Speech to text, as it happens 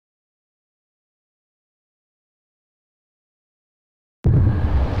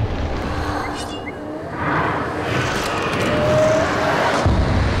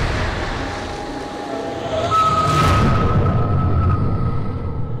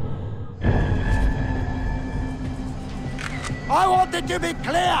I want it to be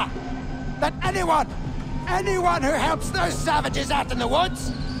clear that anyone who helps those savages out in the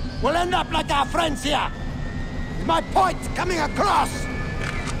woods will end up like our friends here. Is my point coming across?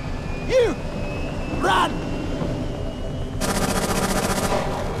 You, run!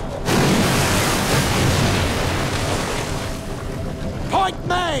 Point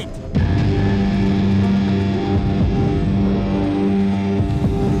made!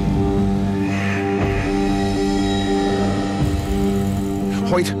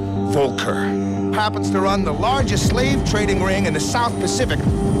 HOYT Volker happens to run the largest slave trading ring in the South Pacific.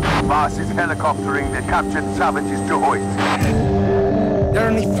 Boss is helicoptering the captured savages to HOYT. There are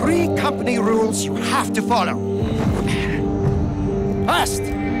only 3 company rules you have to follow. First,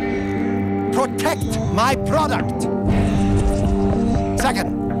 protect my product.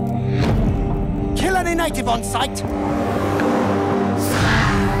 Second, kill any native on sight.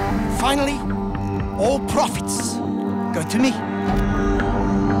 Finally, all profits go to me.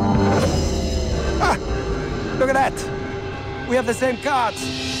 Ah, look at that. We have the same cards.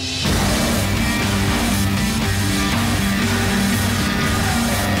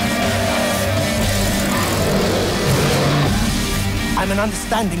 I'm an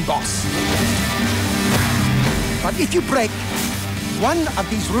understanding boss. But if you break one of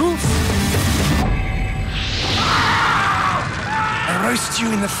these rules, I roast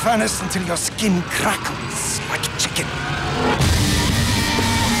you in the furnace until your skin crackles like chicken.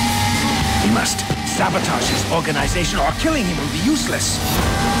 We must sabotage his organization, or killing him will be useless.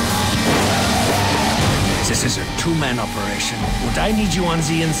 This is a 2-man operation. Would I need you on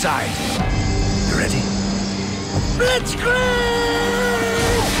the inside? You ready? Let's go!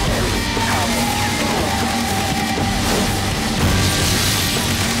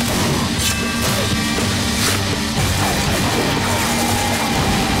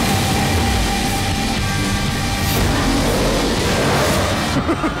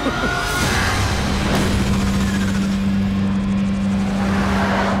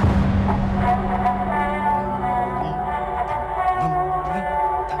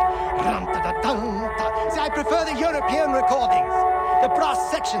 See, I prefer the European recordings. The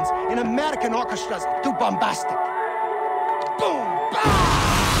brass sections in American orchestras are too bombastic. Boom!